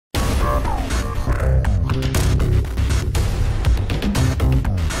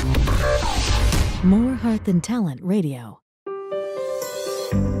More Heart Than Talent Radio.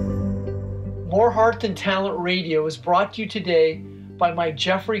 More Heart Than Talent Radio is brought to you today by my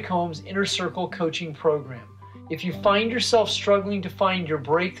Jeffery Combs Inner Circle Coaching Program. If you find yourself struggling to find your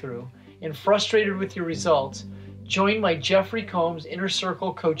breakthrough and frustrated with your results, join my Jeffery Combs Inner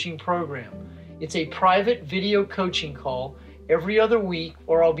Circle Coaching Program. It's a private video coaching call every other week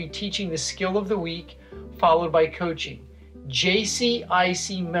where I'll be teaching the skill of the week followed by coaching.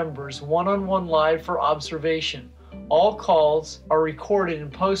 JCIC members one-on-one live for observation. All calls are recorded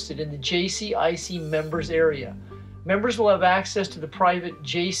and posted in the JCIC members area. Members will have access to the private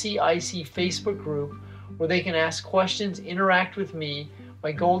JCIC Facebook group where they can ask questions, interact with me,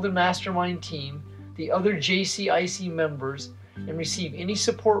 my Golden Mastermind team, the other JCIC members, and receive any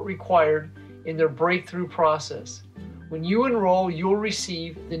support required in their breakthrough process. When you enroll, you'll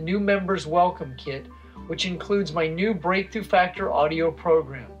receive the new Members Welcome Kit, which includes my new Breakthrough Factor audio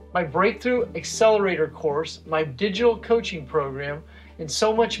program, my Breakthrough Accelerator course, my digital coaching program, and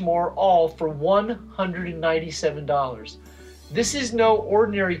so much more, all for $197. This is no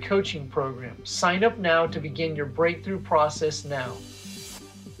ordinary coaching program. Sign up now to begin your breakthrough process now.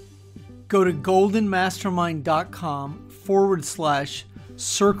 Go to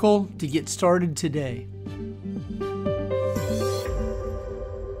goldenmastermind.com/circle to get started today.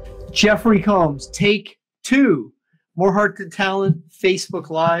 Jeffery Combs, take 2. More Heart Than Talent, Facebook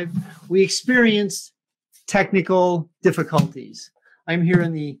Live. We experienced technical difficulties. I'm here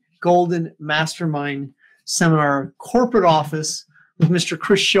in the Golden Mastermind Seminar corporate office with Mr.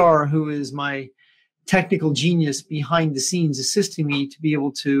 Chris Shar, who is my technical genius behind the scenes, assisting me to be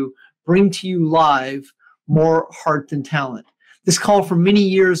able to bring to you live More Heart Than Talent. This call for many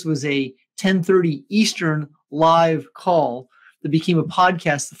years was a 10:30 Eastern live call that became a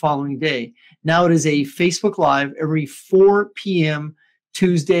podcast the following day. Now it is a Facebook Live every 4 p.m.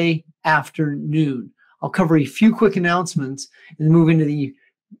 Tuesday afternoon. I'll cover a few quick announcements and then move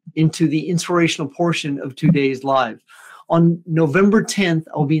into the inspirational portion of today's live. On November 10th,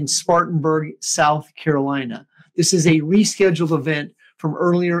 I'll be in Spartanburg, South Carolina. This is a rescheduled event from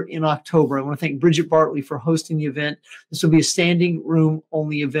earlier in October. I want to thank Bridget Bartley for hosting the event. This will be a standing room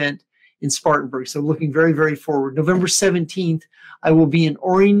only event in Spartanburg. So looking very, very forward. November 17th, I will be in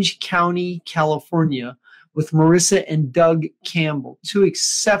Orange County, California with Marissa and Doug Campbell, 2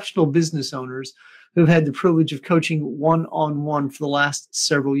 exceptional business owners who have had the privilege of coaching one-on-one for the last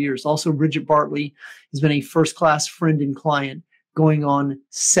several years. Also, Bridget Bartley has been a first-class friend and client going on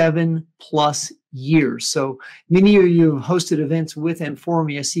 7+ years. So many of you have hosted events with and for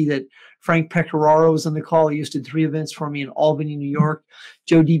me. I see that Frank Pecoraro is on the call. He hosted 3 events for me in Albany, New York.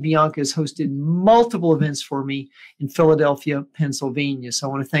 Joe DiBianca has hosted multiple events for me in Philadelphia, Pennsylvania. So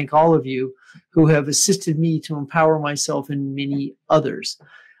I want to thank all of you who have assisted me to empower myself and many others.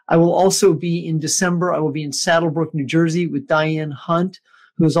 I will also be in December. I will be in Saddlebrook, New Jersey with Diane Hunt,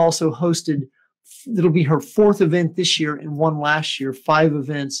 who has also hosted, it'll be her 4th event this year and 1 last year, 5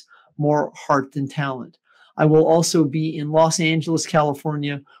 events, More Heart Than Talent. I will also be in Los Angeles,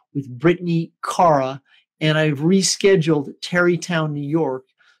 California with Brittany Cara, and I've rescheduled Tarrytown, New York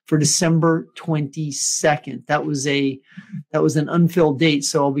for December 22nd. That was an unfilled date,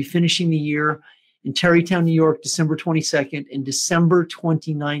 so I'll be finishing the year in Tarrytown, New York, December 22nd, and December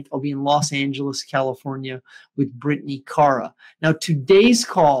 29th, I'll be in Los Angeles, California with Brittany Cara. Now, today's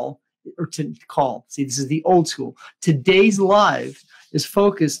see, this is the old school. Today's live is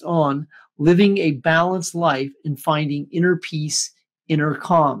focused on living a balanced life and finding inner peace, inner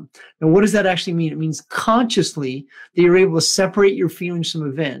calm. Now, what does that actually mean? It means consciously that you're able to separate your feelings from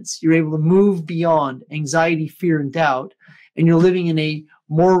events. You're able to move beyond anxiety, fear, and doubt, and you're living in a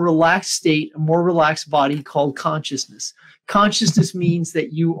more relaxed state, a more relaxed body called consciousness. Consciousness means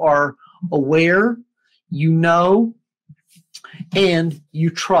that you are aware, you know, and you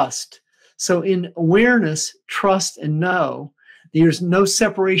trust. So in awareness, trust, and know, there's no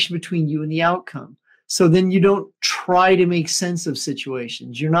separation between you and the outcome. So then you don't try to make sense of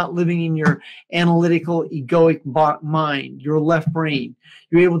situations. You're not living in your analytical, egoic mind, your left brain.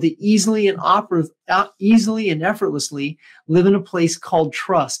 You're able to easily and effortlessly live in a place called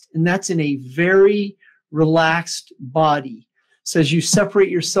trust. And that's in a very relaxed body. So as you separate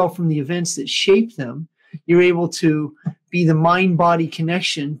yourself from the events that shape them, you're able to be the mind-body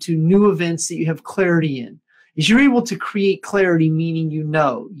connection to new events that you have clarity in. As you're able to create clarity, meaning you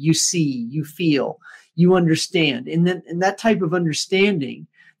know, you see, you feel, you understand. And then in that type of understanding,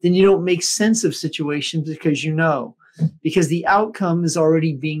 then you don't make sense of situations because you know, because the outcome is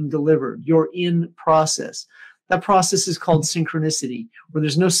already being delivered. You're in process. That process is called synchronicity, where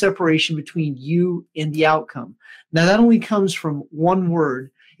there's no separation between you and the outcome. Now, that only comes from one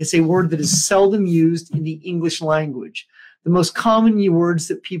word. It's a word that is seldom used in the English language. The most common words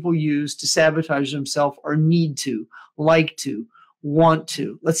that people use to sabotage themselves are need to, like to, want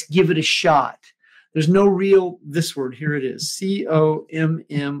to. Let's give it a shot. There's no real, this word, here it is, C-O-M-M-I-T,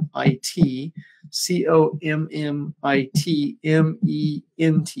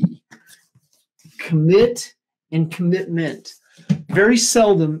 C-O-M-M-I-T-M-E-N-T. Commit and commitment. Very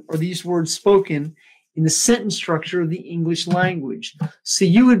seldom are these words spoken in the sentence structure of the English language. So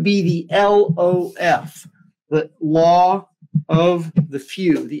you would be the LOF, the law of the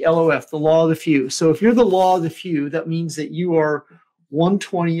few, the LOF, the law of the few. So if you're the law of the few, that means that you are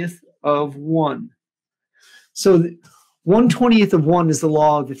 1/20th of one. So 1/20th of one is the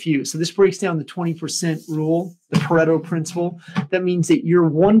law of the few. So this breaks down the 20% rule, the Pareto principle. That means that you're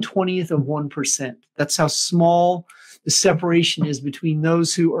 1/20th of 1%. That's how small the separation is between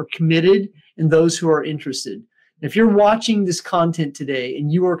those who are committed and those who are interested. If you're watching this content today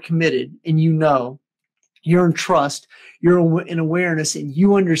and you are committed and you know, you're in trust, you're in awareness, and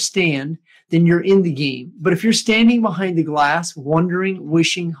you understand, then you're in the game. But if you're standing behind the glass, wondering,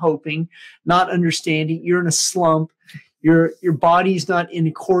 wishing, hoping, not understanding, you're in a slump, your body's not in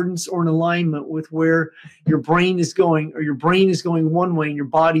accordance or in alignment with where your brain is going, or your brain is going one way and your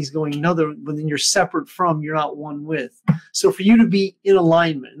body's going another, but then you're separate from, you're not one with. So for you to be in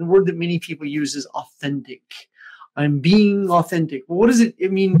alignment, and the word that many people use is authentic. I'm being authentic. Well, what does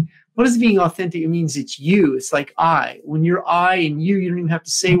it mean? What is being authentic? It means it's you. It's like I. When you're I and you don't even have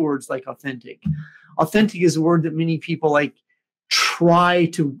to say words like authentic. Authentic is a word that many people like try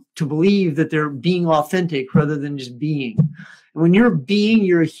to believe that they're being authentic rather than just being. And when you're being,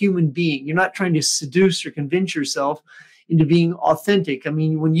 you're a human being. You're not trying to seduce or convince yourself into being authentic. I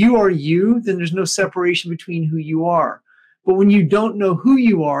mean, when you are you, then there's no separation between who you are. But when you don't know who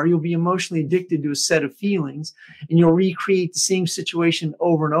you are, you'll be emotionally addicted to a set of feelings, and you'll recreate the same situation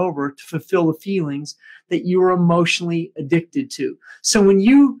over and over to fulfill the feelings that you are emotionally addicted to. So when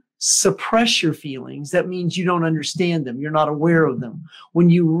you suppress your feelings, that means you don't understand them. You're not aware of them. When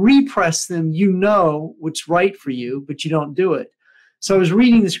you repress them, you know what's right for you, but you don't do it. So I was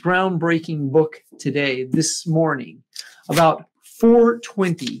reading this groundbreaking book today, this morning, about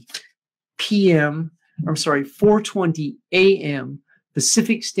 4:20 a.m.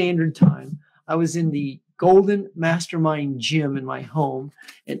 Pacific Standard Time. I was in the Golden Mastermind gym in my home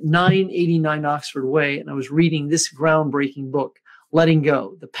at 989 Oxford Way, and I was reading this groundbreaking book, Letting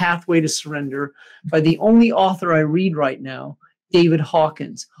Go, The Pathway to Surrender, by the only author I read right now, David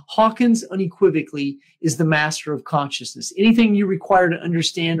Hawkins. Hawkins unequivocally is the master of consciousness. Anything you require to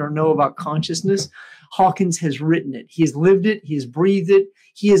understand or know about consciousness, Hawkins has written it. He has lived it. He has breathed it.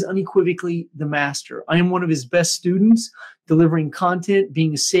 He is unequivocally the master. I am one of his best students, delivering content,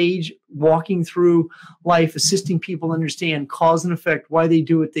 being a sage, walking through life, assisting people understand cause and effect, why they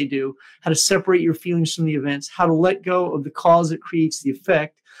do what they do, how to separate your feelings from the events, how to let go of the cause that creates the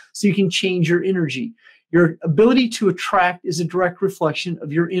effect so you can change your energy. Your ability to attract is a direct reflection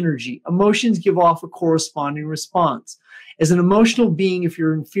of your energy. Emotions give off a corresponding response. As an emotional being, if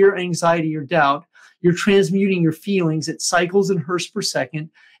you're in fear, anxiety, or doubt, you're transmuting your feelings at cycles and hertz per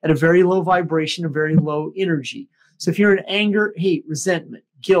second at a very low vibration, a very low energy. So if you're in anger, hate, resentment,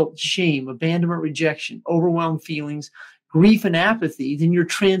 guilt, shame, abandonment, rejection, overwhelmed feelings, grief, and apathy, then you're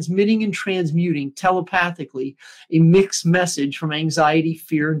transmitting and transmuting telepathically a mixed message from anxiety,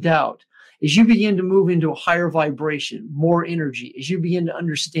 fear, and doubt. As you begin to move into a higher vibration, more energy, as you begin to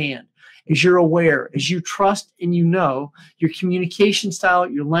understand, as you're aware, as you trust and you know, your communication style,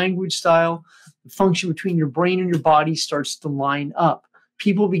 your language style, the function between your brain and your body starts to line up.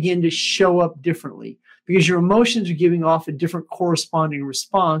 People begin to show up differently because your emotions are giving off a different corresponding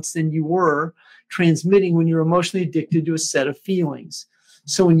response than you were transmitting when you're emotionally addicted to a set of feelings.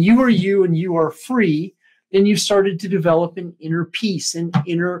 So when you are you and you are free, then you've started to develop an inner peace and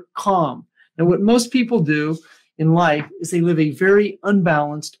inner calm. Now, what most people do in life is they live a very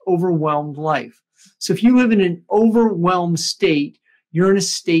unbalanced, overwhelmed life. So if you live in an overwhelmed state, you're in a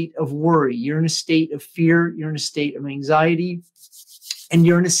state of worry, you're in a state of fear, you're in a state of anxiety, and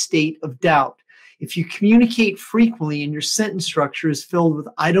you're in a state of doubt. If you communicate frequently and your sentence structure is filled with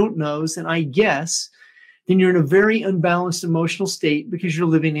I don't knows and I guess, then you're in a very unbalanced emotional state because you're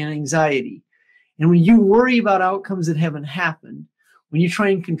living in anxiety. And when you worry about outcomes that haven't happened, when you try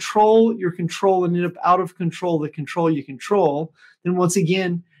and control your control and end up out of control, the control you control, then once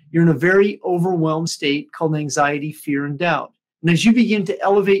again, you're in a very overwhelmed state called anxiety, fear, and doubt. And as you begin to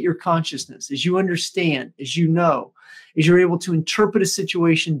elevate your consciousness, as you understand, as you know, as you're able to interpret a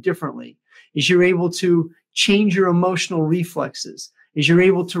situation differently, as you're able to change your emotional reflexes, is you're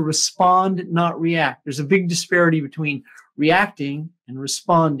able to respond, not react. There's a big disparity between reacting and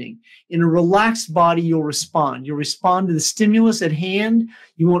responding. In a relaxed body, you'll respond. You'll respond to the stimulus at hand.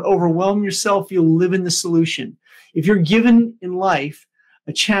 You won't overwhelm yourself. You'll live in the solution. If you're given in life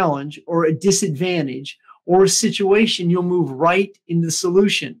a challenge or a disadvantage or a situation, you'll move right into the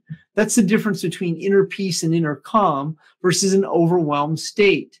solution. That's the difference between inner peace and inner calm versus an overwhelmed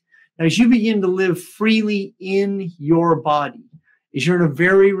state. Now, as you begin to live freely in your body, as you're in a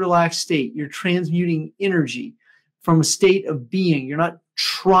very relaxed state, you're transmuting energy from a state of being. You're not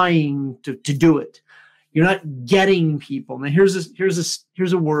trying to do it. You're not getting people. Now, here's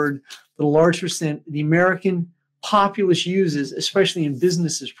a word that a large percent the American populace uses, especially in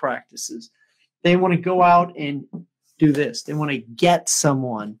businesses practices. They want to go out and do this. They want to get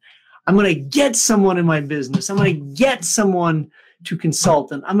someone. I'm going to get someone in my business. I'm going to get someone to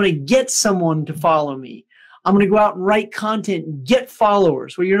consult, and I'm going to get someone to follow me. I'm going to go out and write content and get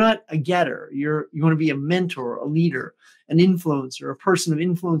followers. Well, you're not a getter. You want to be a mentor, a leader, an influencer, a person of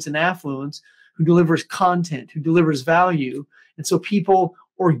influence and affluence who delivers content, who delivers value. And so people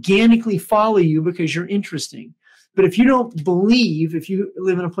organically follow you because you're interesting. But if you don't believe, if you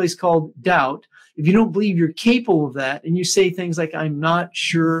live in a place called doubt, if you don't believe you're capable of that, and you say things like, I'm not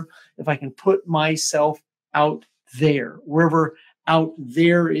sure if I can put myself out there, wherever out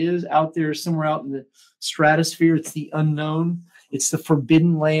there is somewhere out in the stratosphere, it's the unknown, it's the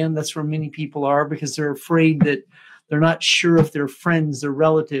forbidden land. That's where many people are because they're afraid that they're not sure if their friends, their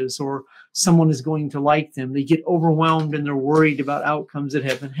relatives, or someone is going to like them. They get overwhelmed and they're worried about outcomes that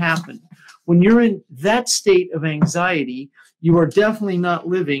haven't happened. When you're in that state of anxiety, you are definitely not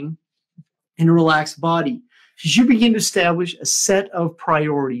living in a relaxed body. As you begin to establish a set of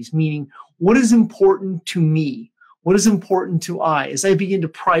priorities, meaning what is important to me? What is important to I? As I begin to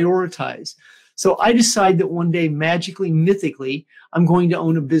prioritize. So I decide that one day, magically, mythically, I'm going to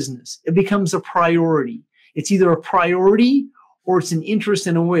own a business. It becomes a priority. It's either a priority or it's an interest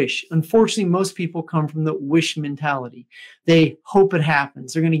and a wish. Unfortunately, most people come from the wish mentality. They hope it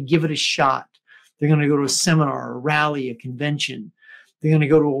happens. They're going to give it a shot. They're going to go to a seminar, a rally, a convention. They're going to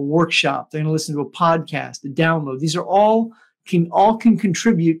go to a workshop. They're going to listen to a podcast, a download. These are all can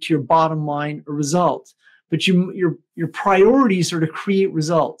contribute to your bottom line or result. But your priorities are to create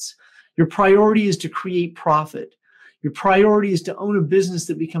results. Your priority is to create profit. Your priority is to own a business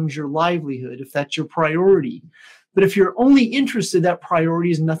that becomes your livelihood, if that's your priority. But if you're only interested, that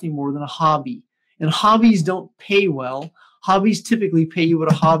priority is nothing more than a hobby. And hobbies don't pay well. Hobbies typically pay you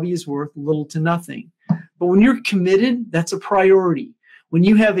what a hobby is worth, little to nothing. But when you're committed, that's a priority. When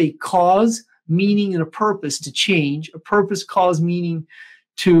you have a cause, meaning, and a purpose to change, a purpose, cause, meaning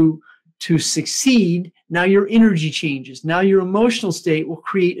to succeed, now your energy changes. Now your emotional state will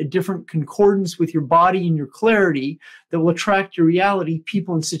create a different concordance with your body and your clarity that will attract your reality,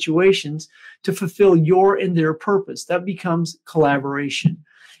 people, and situations to fulfill your and their purpose. That becomes collaboration.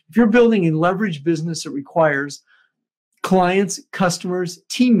 If you're building a leveraged business that requires clients, customers,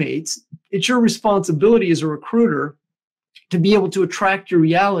 teammates, it's your responsibility as a recruiter to be able to attract your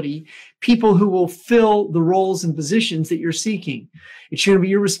reality, people who will fill the roles and positions that you're seeking. It's going to be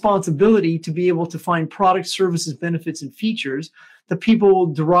your responsibility to be able to find products, services, benefits, and features that people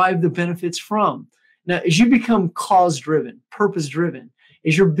will derive the benefits from. Now, as you become cause-driven, purpose-driven,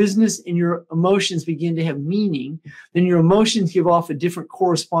 as your business and your emotions begin to have meaning, then your emotions give off a different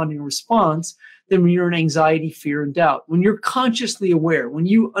corresponding response than when you're in anxiety, fear, and doubt. When you're consciously aware, when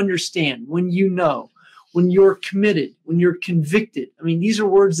you understand, when you know, when you're committed, when you're convicted. I mean, these are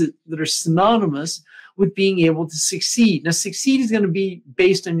words that are synonymous with being able to succeed. Now, succeed is going to be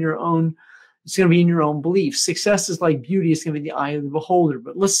based on your own, it's going to be in your own beliefs. Success is like beauty, it's going to be the eye of the beholder.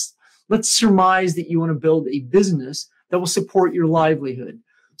 But let's surmise that you want to build a business that will support your livelihood.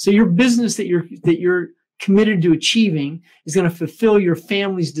 So your business that you're committed to achieving is going to fulfill your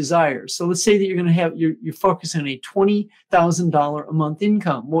family's desires. So let's say that you're focusing on a $20,000 a month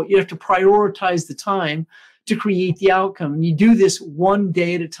income. Well, you have to prioritize the time to create the outcome. And you do this one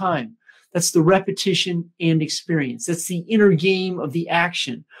day at a time. That's the repetition and experience. That's the inner game of the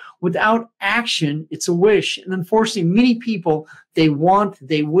action. Without action, it's a wish. And unfortunately, many people, they want,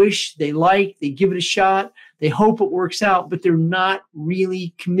 they wish, they like, they give it a shot, they hope it works out, but they're not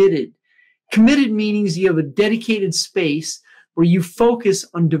really committed. Committed means you have a dedicated space where you focus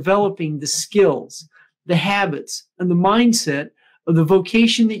on developing the skills, the habits, and the mindset of the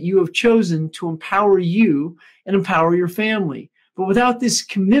vocation that you have chosen to empower you and empower your family. But without this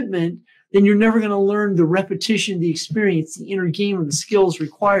commitment, then you're never going to learn the repetition, the experience, the inner game of the skills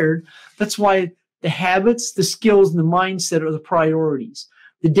required. That's why the habits, the skills, and the mindset are the priorities.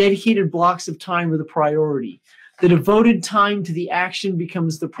 The dedicated blocks of time are the priority. The devoted time to the action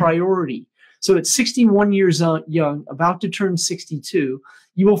becomes the priority. So at 61 years young, about to turn 62,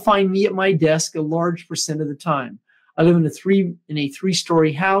 you will find me at my desk a large percent of the time. I live in a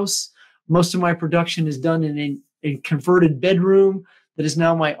three-story house. Most of my production is done in a converted bedroom that is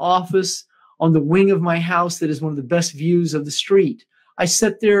now my office on the wing of my house that is one of the best views of the street. I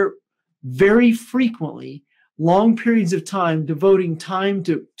sit there very frequently, long periods of time, devoting time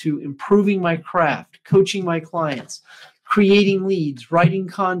to improving my craft, coaching my clients, creating leads, writing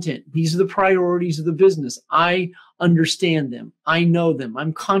content. These are the priorities of the business. I understand them. I know them.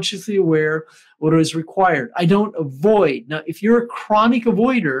 I'm consciously aware what is required. I don't avoid. Now, if you're a chronic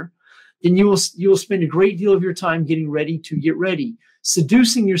avoider, then you will spend a great deal of your time getting ready to get ready,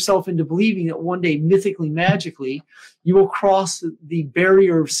 seducing yourself into believing that one day, mythically, magically, you will cross the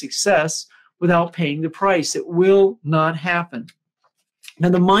barrier of success without paying the price. It will not happen. Now,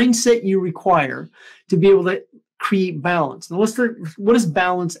 the mindset you require to be able to create balance. Now, what does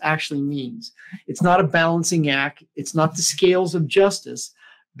balance actually means? It's not a balancing act. It's not the scales of justice.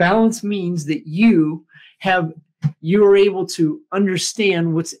 Balance means that you are able to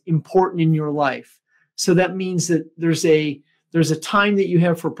understand what's important in your life. So that means that there's a time that you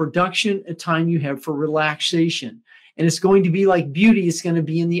have for production, a time you have for relaxation. And it's going to be like beauty. It's going to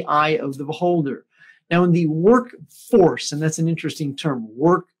be in the eye of the beholder. Now, in the workforce, and that's an interesting term,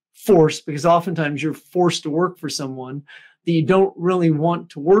 workforce, because oftentimes you're forced to work for someone that you don't really want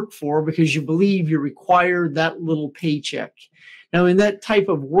to work for because you believe you're required that little paycheck. Now, in that type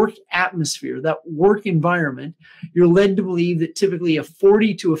of work atmosphere, that work environment, you're led to believe that typically a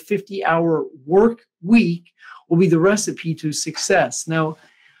 40 to a 50-hour work week will be the recipe to success. Now,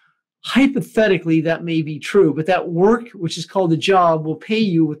 hypothetically, that may be true, but that work, which is called a job, will pay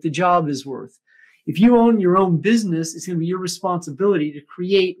you what the job is worth. If you own your own business, it's going to be your responsibility to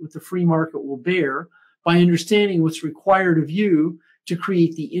create what the free market will bear by understanding what's required of you to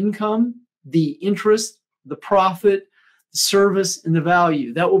create the income, the interest, the profit, the service, and the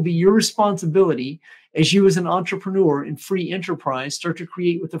value. That will be your responsibility as you as an entrepreneur in free enterprise start to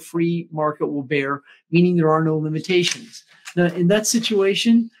create what the free market will bear, meaning there are no limitations. Now, in that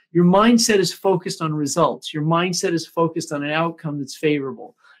situation, your mindset is focused on results. Your mindset is focused on an outcome that's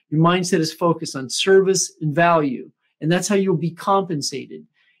favorable. Your mindset is focused on service and value, and that's how you'll be compensated.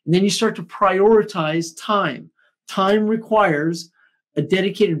 And then you start to prioritize time. Time requires a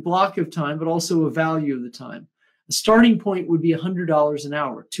dedicated block of time, but also a value of the time. A starting point would be $100 an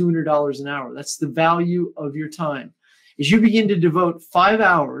hour, $200 an hour. That's the value of your time. As you begin to devote 5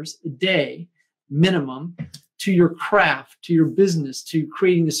 hours a day minimum to your craft, to your business, to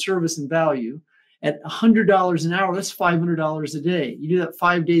creating the service and value, at $100 an hour, that's $500 a day. You do that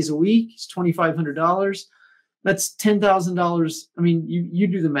 5 days a week, it's $2,500. That's $10,000. I mean, you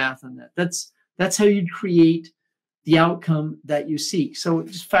do the math on that. That's how you'd create the outcome that you seek. So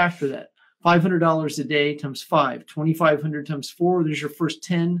just factor that. $500 a day times 5, $2,500 times 4. There's your first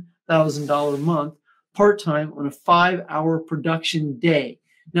 $10,000 a month part-time on a 5-hour production day.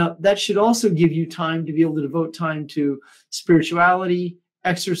 Now, that should also give you time to be able to devote time to spirituality,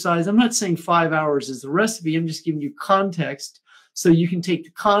 exercise. I'm not saying 5 hours is the recipe. I'm just giving you context so you can take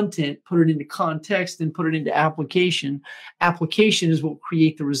the content, put it into context, and put it into application. Application is what will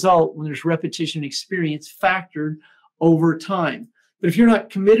create the result when there's repetition experience factored over time. But if you're not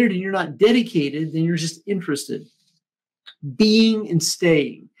committed and you're not dedicated, then you're just interested. Being and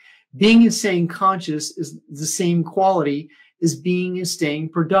staying. Being and staying conscious is the same quality as being and staying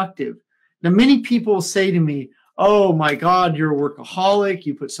productive. Now, many people say to me, oh my God, you're a workaholic.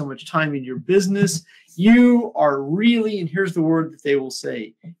 You put so much time in your business. You are really, and here's the word that they will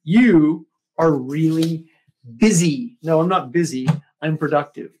say, you are really busy. No, I'm not busy. I'm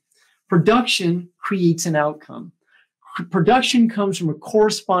productive. Production creates an outcome. Production comes from a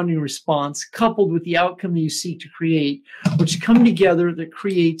corresponding response coupled with the outcome that you seek to create, which come together that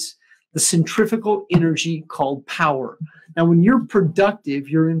creates the centrifugal energy called power. Now, when you're productive,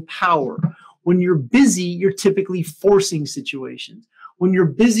 you're in power. When you're busy, you're typically forcing situations. When you're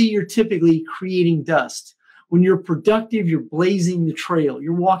busy, you're typically creating dust. When you're productive, you're blazing the trail.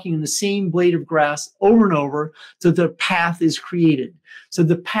 You're walking on the same blade of grass over and over so the path is created. So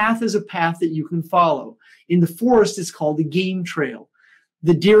the path is a path that you can follow. In the forest, it's called the game trail.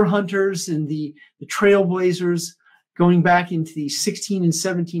 The deer hunters and the trailblazers going back into the 16 and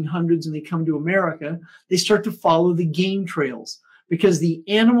 1700s when they come to America, they start to follow the game trails because the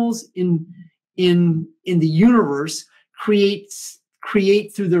animals in the universe create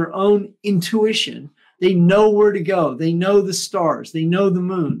through their own intuition. They know where to go. They know the stars. They know the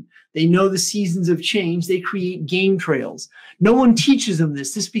moon. They know the seasons of change. They create game trails. No one teaches them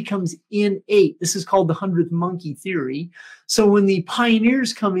this. This becomes innate. This is called the 100th monkey theory. So when the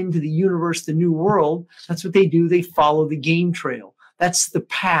pioneers come into the universe, the new world, that's what they do. They follow the game trail. That's the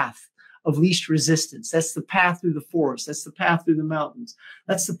path of least resistance. That's the path through the forest. That's the path through the mountains.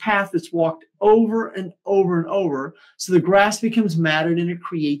 That's the path that's walked over and over and over. So the grass becomes matted and it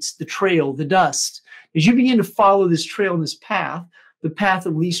creates the trail, the dust. As you begin to follow this trail and this path, the path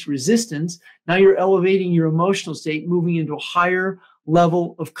of least resistance, now you're elevating your emotional state, moving into a higher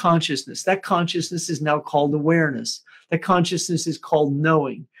level of consciousness. That consciousness is now called awareness. That consciousness is called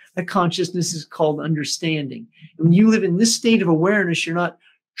knowing. That consciousness is called understanding. And when you live in this state of awareness, you're not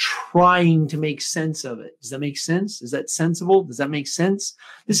trying to make sense of it. Does that make sense? Is that sensible? Does that make sense?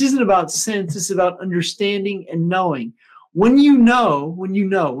 This isn't about sense. It's about understanding and knowing. When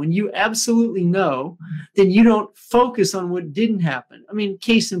you absolutely know, then you don't focus on what didn't happen. I mean,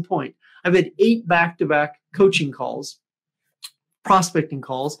 case in point, I've had 8 back-to-back coaching calls, prospecting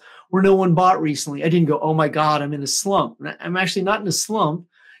calls, where no one bought recently. I didn't go, oh my God, I'm in a slump. I'm actually not in a slump.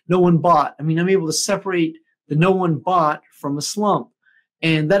 No one bought. I mean, I'm able to separate the no one bought from a slump.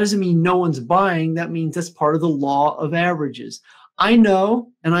 And that doesn't mean no one's buying. That means that's part of the law of averages. I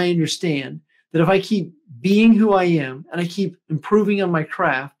know and I understand that if I keep being who I am and I keep improving on my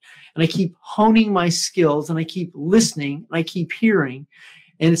craft and I keep honing my skills and I keep listening and I keep hearing,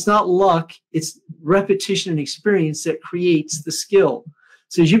 and it's not luck, it's repetition and experience that creates the skill.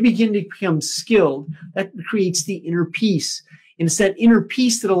 So as you begin to become skilled, that creates the inner peace. And it's that inner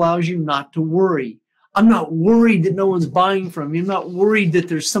peace that allows you not to worry. I'm not worried that no one's buying from me. I'm not worried that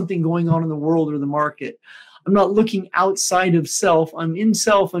there's something going on in the world or the market. I'm not looking outside of self. I'm in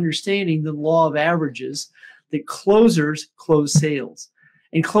self, understanding the law of averages, that closers close sales.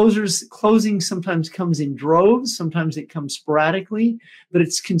 And closing sometimes comes in droves. Sometimes it comes sporadically, but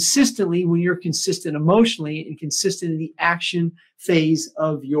it's consistently when you're consistent emotionally and consistent in the action phase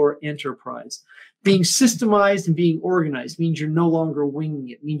of your enterprise. Being systemized and being organized means you're no longer winging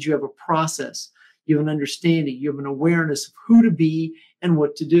it. It means you have a process. You have an understanding. You have an awareness of who to be and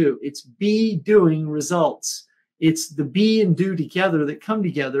what to do. It's be, doing, results. It's the be and do together that come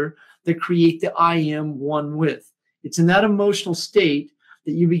together that create the I am one with. It's in that emotional state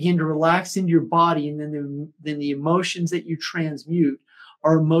that you begin to relax into your body, and then the emotions that you transmute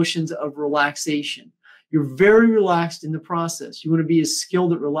are emotions of relaxation. You're very relaxed in the process. You want to be as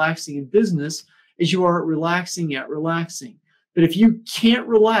skilled at relaxing in business as you are at relaxing. But if you can't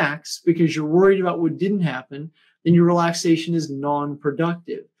relax because you're worried about what didn't happen, then your relaxation is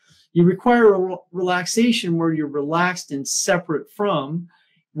non-productive. You require a relaxation where you're relaxed and separate from,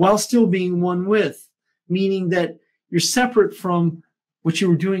 while still being one with, meaning that you're separate from what you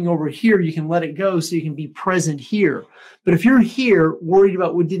were doing over here. You can let it go so you can be present here. But if you're here worried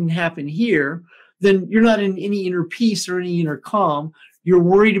about what didn't happen here, then you're not in any inner peace or any inner calm. You're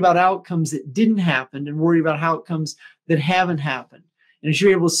worried about outcomes that didn't happen and worried about outcomes that haven't happened. And as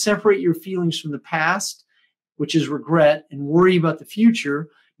you're able to separate your feelings from the past, which is regret, and worry about the future,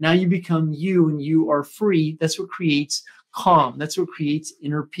 now you become you and you are free. That's what creates calm. That's what creates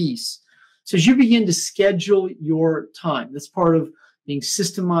inner peace. So as you begin to schedule your time, that's part of being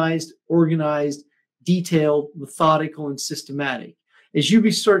systemized, organized, detailed, methodical, and systematic. As you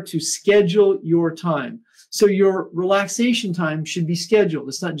start to schedule your time, so your relaxation time should be scheduled.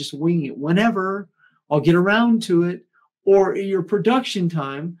 It's not just winging it. Whenever I'll get around to it. Or your production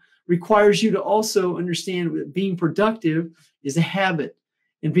time requires you to also understand that being productive is a habit.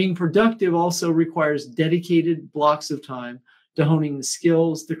 And being productive also requires dedicated blocks of time to honing the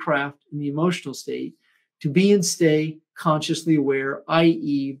skills, the craft, and the emotional state to be and stay consciously aware,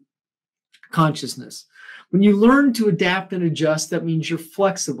 i.e. consciousness. When you learn to adapt and adjust, that means you're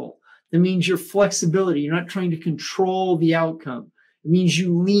flexible. That means your flexibility. You're not trying to control the outcome. It means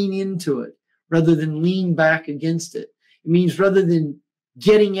you lean into it rather than lean back against it. It means rather than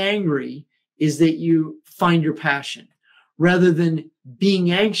getting angry is that you find your passion. Rather than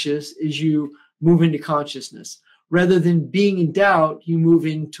being anxious is you move into consciousness. Rather than being in doubt, you move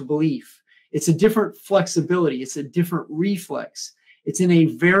into belief. It's a different flexibility. It's a different reflex. It's in a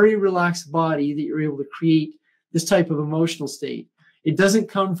very relaxed body that you're able to create this type of emotional state. It doesn't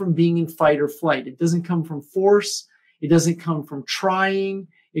come from being in fight or flight. It doesn't come from force. It doesn't come from trying.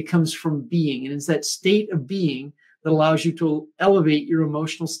 It comes from being. And it's that state of being that allows you to elevate your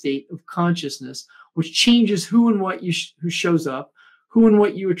emotional state of consciousness, which changes who and what who shows up, who and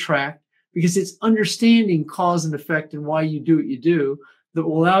what you attract, because it's understanding cause and effect and why you do what you do that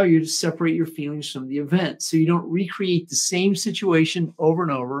will allow you to separate your feelings from the event so you don't recreate the same situation over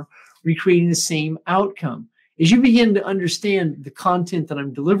and over, recreating the same outcome. As you begin to understand the content that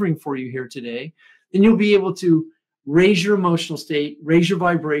I'm delivering for you here today, then you'll be able to raise your emotional state, raise your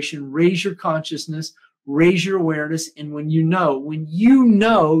vibration, raise your consciousness, raise your awareness. And when you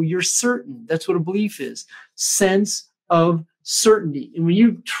know, you're certain. That's what a belief is. Sense of certainty. And when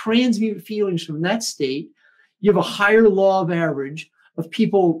you transmute feelings from that state, you have a higher law of average of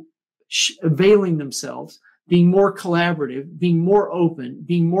people availing themselves, being more collaborative, being more open,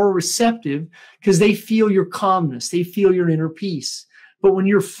 being more receptive, because they feel your calmness, they feel your inner peace. But when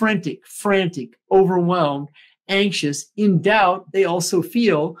you're frantic, overwhelmed, anxious, in doubt, they also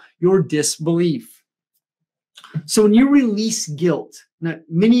feel your disbelief. So when you release guilt, now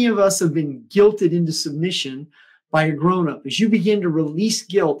many of us have been guilted into submission by a grown-up. As you begin to release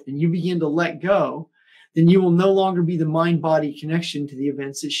guilt and you begin to let go, then you will no longer be the mind-body connection to the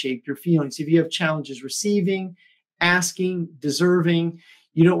events that shaped your feelings. If you have challenges receiving, asking, deserving,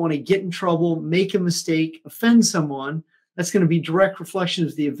 you don't want to get in trouble, make a mistake, offend someone, that's going to be direct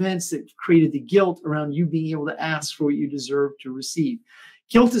reflections of the events that created the guilt around you being able to ask for what you deserve to receive.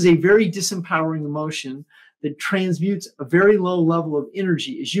 Guilt is a very disempowering emotion that transmutes a very low level of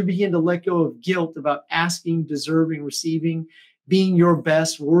energy. As you begin to let go of guilt about asking, deserving, receiving, being your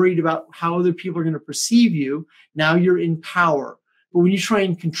best, worried about how other people are going to perceive you, now you're in power. But when you try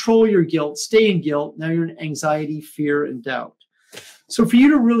and control your guilt, stay in guilt, now you're in anxiety, fear, and doubt. So for you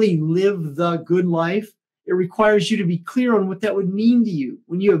to really live the good life, it requires you to be clear on what that would mean to you.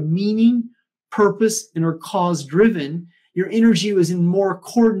 When you have meaning, purpose, and are cause-driven, your energy is in more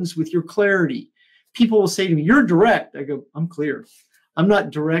accordance with your clarity. People will say to me, "You're direct." I go, "I'm clear." I'm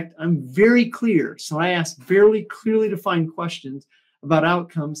not direct. I'm very clear. So I ask very clearly defined questions about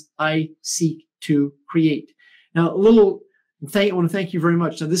outcomes I seek to create. Now, I want to thank you very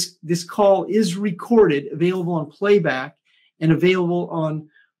much. Now, this call is recorded, available on playback, and available on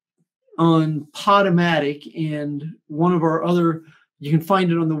Podomatic and one of our other. You can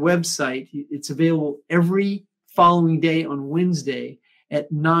find it on the website. It's available every following day on Wednesday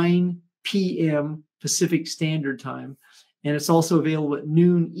at 9 p.m. Pacific Standard Time. And it's also available at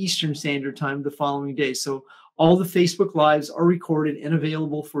noon Eastern Standard Time the following day. So all the Facebook Lives are recorded and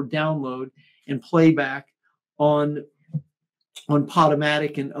available for download and playback on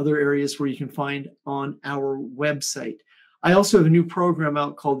Podomatic and other areas where you can find on our website. I also have a new program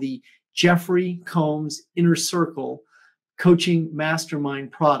out called the Jeffery Combs Inner Circle Coaching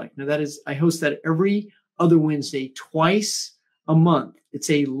Mastermind product. Now I host that every other Wednesday, twice a month.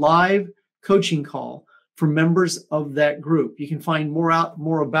 It's a live coaching call for members of that group. You can find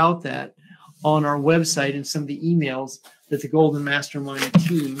more about that on our website and some of the emails that the Golden Mastermind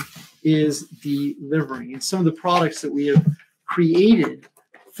team is delivering, and some of the products that we have created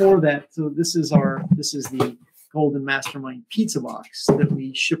for that. So this is the Golden Mastermind pizza box that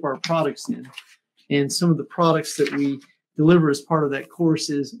we ship our products in, and some of the products that we deliver as part of that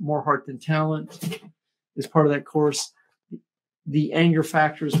course is More Heart Than Talent is part of that course. The Anger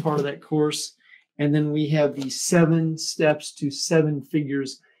Factor is part of that course. And then we have the 7 Steps to 7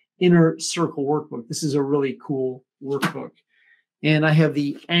 Figures Inner Circle Workbook. This is a really cool workbook. And I have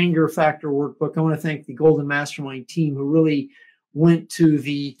the Anger Factor Workbook. I want to thank the Golden Mastermind team who really went to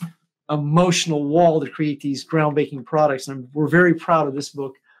the emotional wall to create these groundbreaking products. And we're very proud of this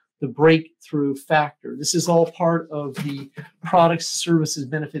book, The Breakthrough Factor. This is all part of the products, services,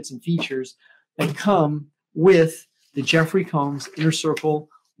 benefits, and features that come with the Jeffery Combs Inner Circle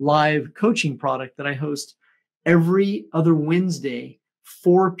live coaching product that I host every other Wednesday,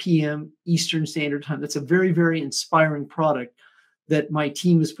 4 p.m. Eastern Standard Time. That's a very, very inspiring product that my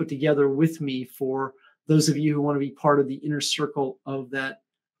team has put together with me for those of you who want to be part of the inner circle of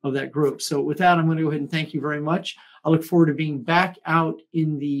that group. So with that, I'm going to go ahead and thank you very much. I look forward to being back out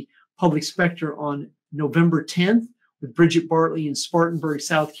in the public spectrum on November 10th with Bridget Bartley in Spartanburg,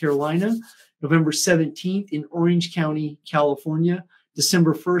 South Carolina, November 17th in Orange County, California,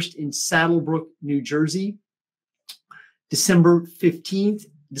 December 1st in Saddlebrook, New Jersey. December 15th,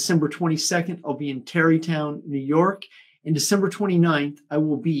 December 22nd, I'll be in Tarrytown, New York. And December 29th, I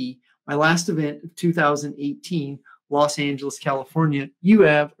will be, my last event of 2018, Los Angeles, California. You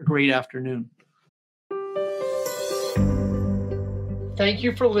have a great afternoon. Thank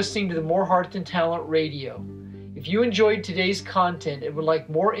you for listening to the More Heart Than Talent Radio. If you enjoyed today's content and would like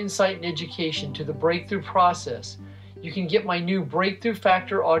more insight and education to the breakthrough process, you can get my new Breakthrough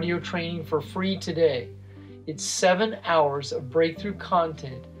Factor audio training for free today. It's 7 hours of breakthrough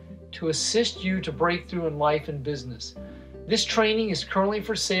content to assist you to break through in life and business. This training is currently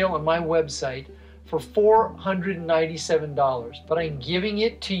for sale on my website for $497, but I'm giving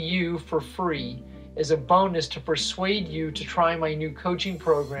it to you for free as a bonus to persuade you to try my new coaching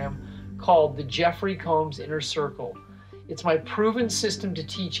program called the Jeffery Combs Inner Circle. It's my proven system to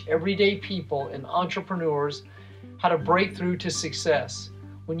teach everyday people and entrepreneurs how to break through to success.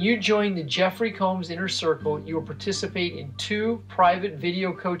 When you join the Jeffery Combs Inner Circle, you will participate in 2 private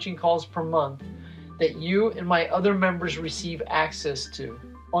video coaching calls per month that you and my other members receive access to.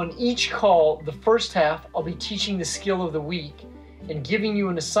 On each call, the first half, I'll be teaching the skill of the week and giving you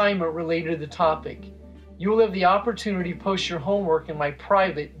an assignment related to the topic. You will have the opportunity to post your homework in my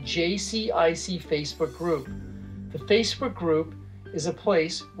private JCIC Facebook group. The Facebook group is a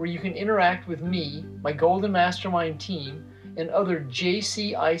place where you can interact with me, my Golden Mastermind team, and other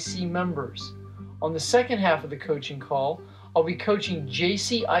JCIC members. On the second half of the coaching call, I'll be coaching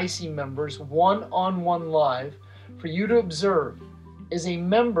JCIC members one-on-one live for you to observe. As a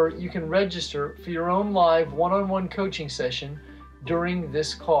member, you can register for your own live one-on-one coaching session during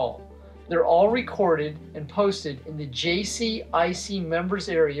this call. They're all recorded and posted in the JCIC members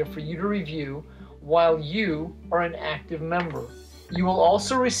area for you to review while you are an active member. You will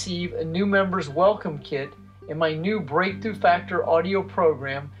also receive a new member's welcome kit and my new Breakthrough Factor audio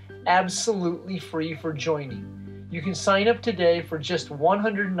program absolutely free for joining. You can sign up today for just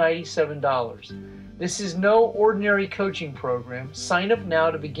 $197. This is no ordinary coaching program. Sign up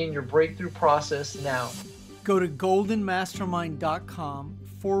now to begin your breakthrough process now. Go to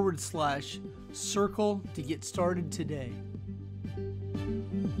goldenmastermind.com/circle to get started today.